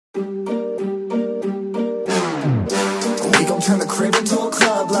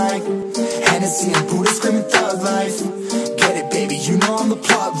Hennessy and Buddha screaming thug life. Get it, baby, you know I'm the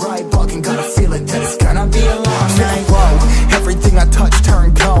plot right. Fucking got a feeling that it's gonna be a long night. Whoa, everything I touch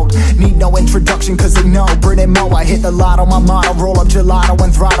turn cold. Need no introduction cause they know Brit and Mo. I hit the lotto, my motto. Roll up gelato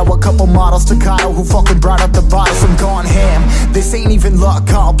and throttle a couple models staccato who fucking brought up the bottles. I'm gone ham, this ain't even luck,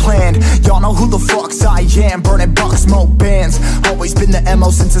 all planned. Y'all know who the fucks I am. Burning bucks, smoke bands. Always been the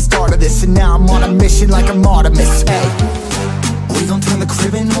MO since the start of this. And now I'm on a mission like I'm Artemis. Hey, we gon' turn the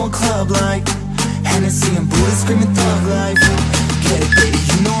crib into a club like Hennessy and Buddha screaming thug life. Get it, baby,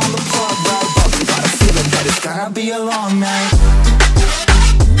 you know I'm the plug right. But we got a feeling that it's gonna be a long night.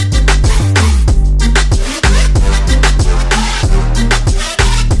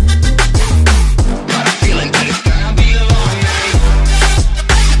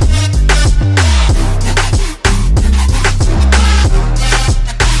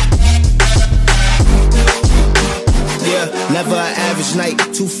 Never an average night,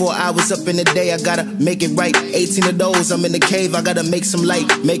 2-4 hours up in the day, I gotta make it right. 18 of those, I'm in the cave, I gotta make some light,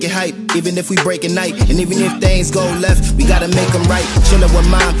 make it hype, even if we break a night. And even if things go left, we gotta make them right. Chillin' with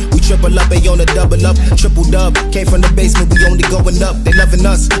mine, we triple up, they on a double up, triple dub. Came from the basement, we only going up, they loving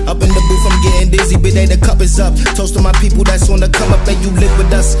us. Up in the booth, I'm getting dizzy, but they the cup is up. Toast to my people that's on the come up, and you live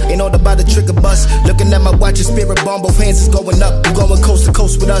with us. Ain't all about the trigger bus. Looking at my watch, and spirit bomb, both hands is going up. You going coast to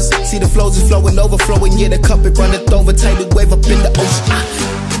coast with us. See the flows is flowing, overflowing, yeah, the cup it runneth over, tidal wave up in the ocean.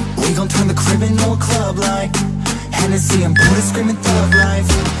 We gon' turn the crib into a club like Hennessy and Buddha screaming thug life.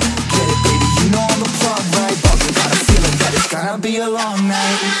 Get it, baby, you know I'm the plug right. But we got a feeling that it's gonna be a long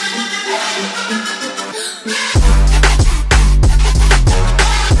night.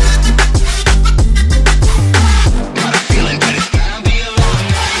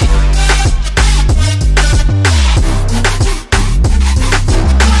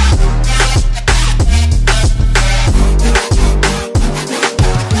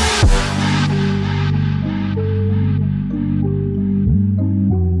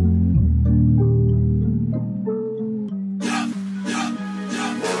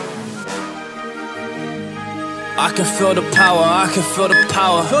 I can feel the power, I can feel the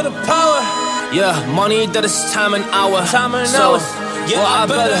power. Feel the power. Yeah, money that is time and hour. Time and so, hours. Yeah, well, I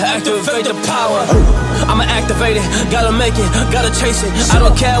better activate the power. I'ma activate it, gotta make it, gotta chase it. I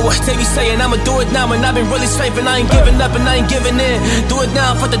don't care what they be saying, I'ma do it now. And I've been really slaving, I ain't giving up and I ain't giving in. Do it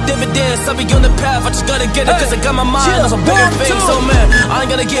now for the dividends, I'll be on the path, I just gotta get it. Cause I got my mind on some bigger things. So man, I ain't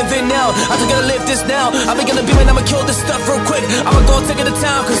gonna give in now, I just gotta live this now. I've been gonna be man, I'ma kill this stuff real quick. I'ma go take it to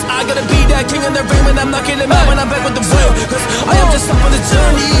town, cause I gotta be that king in the ring. When I'm knocking him out, when I'm back with the wheel. Cause I am just up on the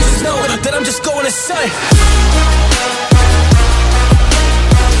journey, you just know that I'm just going insane.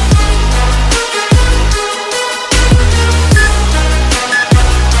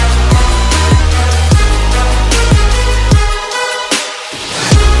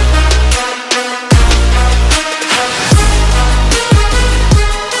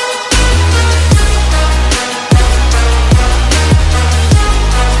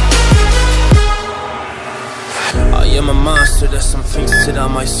 There's some things that I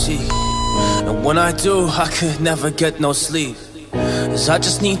might see, and when I do, I could never get no sleep. Cause I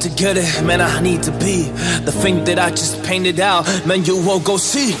just need to get it, man, I need to be the thing that I just painted out, man, you won't go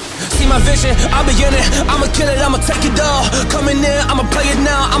see. See my vision, I'll be in it, I'ma kill it, I'ma take it all. Coming in, I'ma play it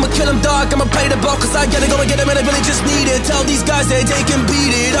now, I'ma kill them dog, I'ma play the ball. Cause I gotta go and get it, man, I really just need it. Tell these guys that they can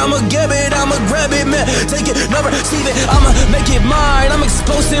beat it, I'ma give it, I'ma grab it, man. Take it, never receive it, I'ma make it mine. I'm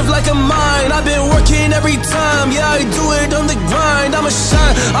explosive like a mine, I've been working every time. Yeah, I do it on the grind, I'ma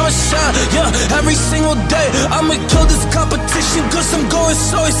shine, yeah, every single day. I'ma kill this competition cause I'm going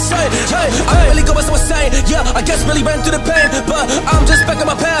so insane. Hey, I really go by so insane. Yeah, I guess really ran through the pain, but I'm just back on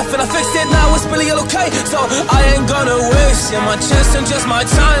my path and I fixed it now, it's really okay. So I ain't gonna waste, yeah, my chance and just my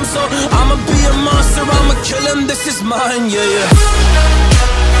time. So I'ma be a monster, I'ma kill him, this is mine, yeah, yeah.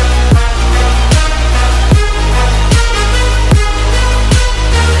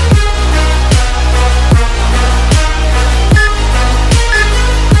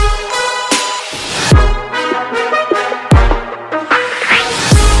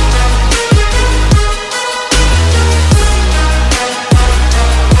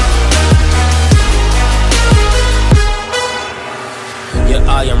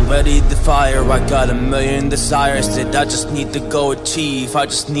 I am ready to fire, I got a million desires that I just need to go achieve, I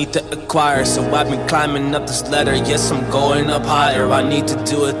just need to acquire. So I've been climbing up this ladder, yes I'm going up higher. I need to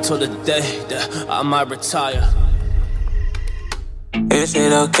do it till the day that I might retire. Is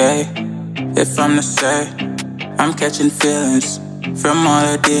it okay if I'm to say I'm catching feelings from all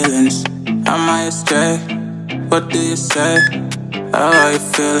the dealings? Am I astray? What do you say? How are you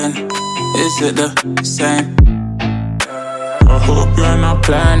feeling? Is it the same? I hope you're not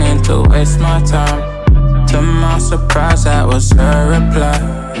planning to waste my time. To my surprise, that was her reply.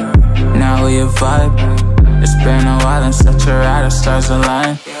 Now we a vibe. It's been a while and such a ride, the stars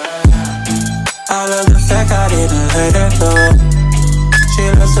align. I love the fact I didn't let her go. She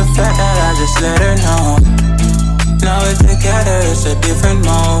loves the fact that I just let her know. Now we're together, it's a different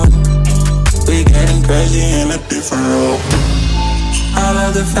mode. We getting crazy in a different role. I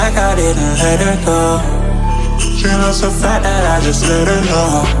love the fact I didn't let her go. She loves the fact that I just let her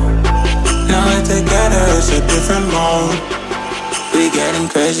know. Now we're together, it's a different mode. We getting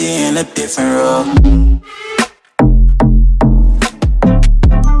crazy in a different role.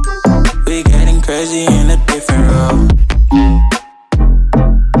 We getting crazy in a different role.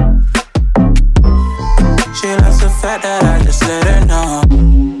 She loves the fact that I just let her know.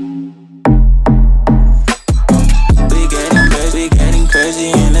 We getting crazy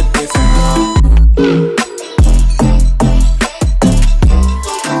in a different role.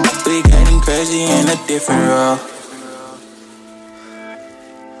 We getting crazy in a different role.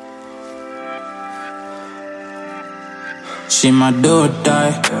 She my do or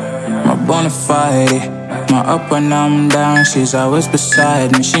die, my bona fide, my up when I'm down, she's always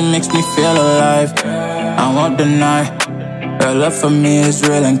beside me. She makes me feel alive, I won't deny. Her love for me is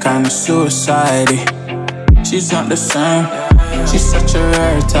real and kinda suicide-y. She's not the same, she's such a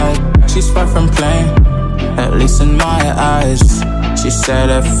rare type. She's far from plain, at least in my eyes. She said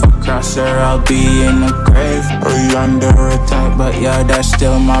if I cross her, I'll be in the grave. Or yonder her type, but yeah, that's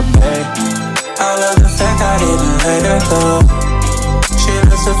still my babe. I love the fact I didn't let her go. She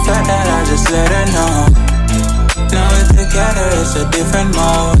loves the fact that I just let her know. Now we're together, it's a different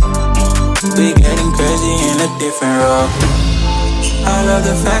mode. We getting crazy in a different role. I love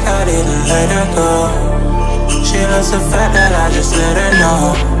the fact I didn't let her go. She loves the fact that I just let her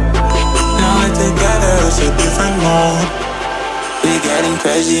know. Now we're together, it's a different mode. We getting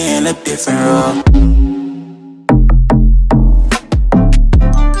crazy in a different role.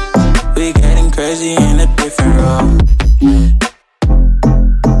 We getting crazy in a different role.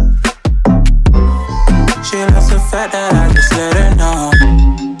 She loves the fact that I just let her know.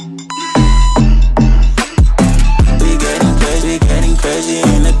 We getting crazy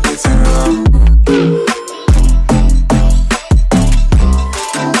in a different role.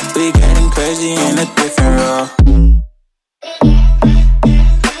 We getting crazy in a different role.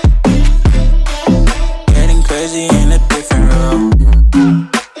 Getting crazy in a different role.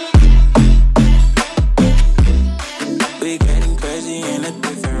 We getting crazy in a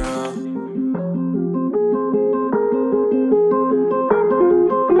different role.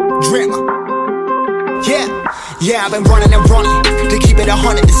 Drama. Yeah, I've been running and running to keep it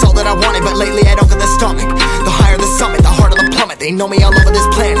 100, it's all that I wanted. But lately I don't get the stomach. The higher the summit, the harder the plummet. They know me all over this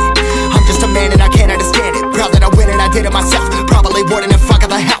planet. I'm just a man and I can't understand it. Proud that I win and I did it myself. Probably wouldn't if I got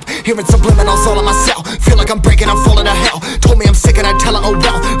the help. Hearing subliminals all on myself. Feel like I'm breaking, I'm falling to hell. Told me I'm sick and I tell her, oh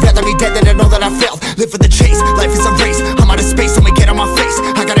well. Rather be dead than to know that I failed. Live for the chase, life is a race. I'm out of space, so me get on my face.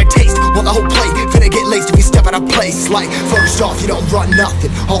 I got a taste, well the whole plate finna get laced if you step out of place. Like, first off, you don't run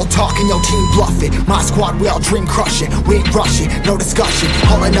nothing. All talking, your team bluffing. My squad, we all dream crushing. We ain't rushing, no discussion.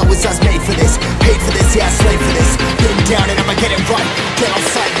 All I know is us made for this. Paid for this, yeah, slave for this. Been down and I'ma get it right. Get on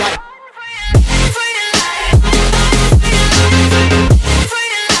sight like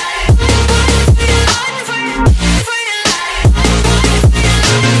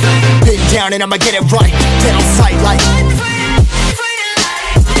down and I'ma get it right. Dead on sight like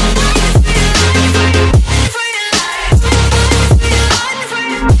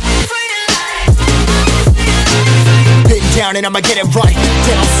been down and I'ma get it right.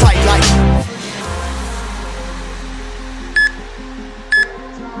 Dead on sight like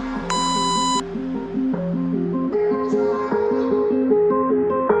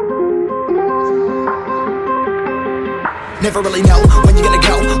never really know when you're gonna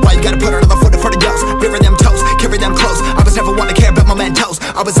go. Why you gotta put another foot in front of yours? Bury them toes, carry them close. I was never one to care about my mentos.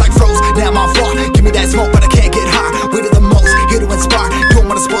 I was like froze, now I'm on floor. Give me that smoke, but I can't get high. We do the most, here to inspire. Doing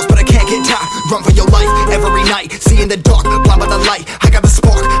what I'm supposed, but I can't get tired. Run for your life, every night. See in the dark, blind by the light. I got the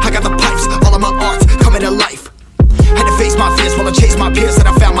spark, I got the pipes. All of my arts coming to life. Had to face my fears while I chased my peers, and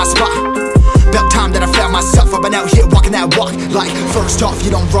I found my spot. About time that I found myself. I've been out here walking that walk. Like, first off,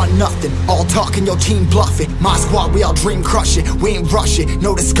 you don't run nothing. All talking, your team bluffing. My squad, we all dream crushing. We ain't rushing,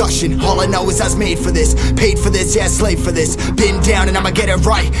 no discussion. All I know is I was made for this. Paid for this, yeah, slave for this. Been down and I'ma get it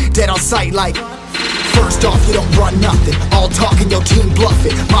right. Dead on sight like first off, you don't run nothing. All talking, your team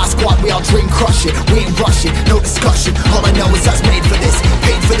bluffing. My squad, we all dream crushing. We ain't rushing, no discussion. All I know is I was made for this.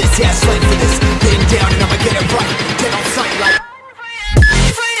 Paid for this, yeah, slave for this. Been down and I'ma get it right. Dead on sight like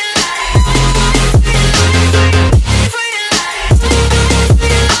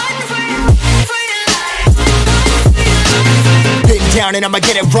down and I'ma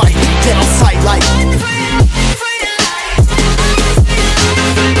get it right. Get on sight like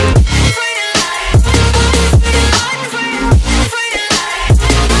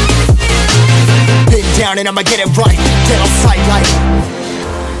been down and I'ma get it right. Get on sight like